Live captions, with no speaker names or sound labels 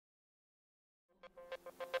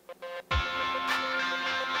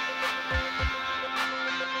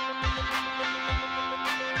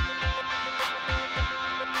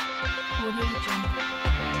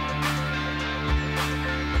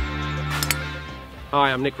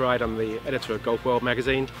Hi, I'm Nick Wright. I'm the editor of Golf World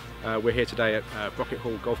magazine. We're here today at Brocket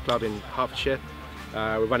Golf Club in Hertfordshire.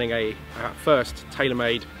 We're running a first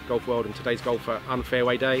tailor-made Golf World and Today's Golfer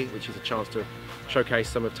Unfairway Day, which is a chance to showcase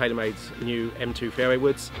some of TaylorMade's new M2 fairway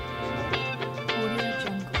woods.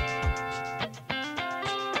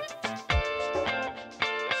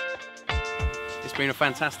 It's been a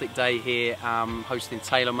fantastic day here hosting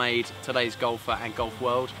TaylorMade, Today's Golfer and Golf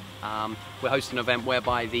World. We're hosting an event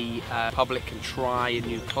whereby the public can try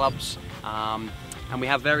new clubs, and we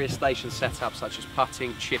have various stations set up such as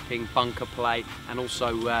putting, chipping, bunker play and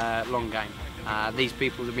also long game. These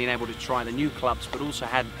people have been able to try the new clubs but also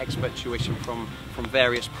had expert tuition from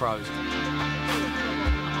various pros.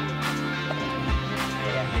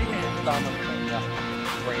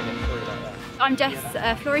 I'm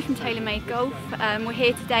Jess Flory from TaylorMade Golf. We're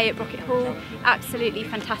here today at Brocket Hall. Absolutely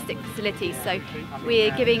fantastic facilities. So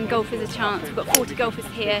we're giving golfers a chance. We've got 40 golfers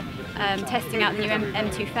here testing out the new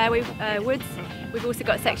M2 fairway woods. We've also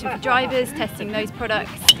got a section for drivers testing those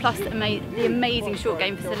products, plus the amazing short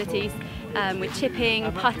game facilities with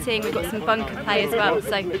chipping, putting. We've got some bunker play as well.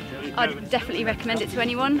 So I'd definitely recommend it to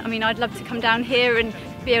anyone. I mean, I'd love to come down here and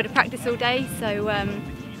be able to practice all day. So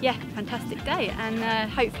yeah, fantastic day, and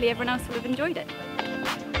hopefully everyone else will have enjoyed it.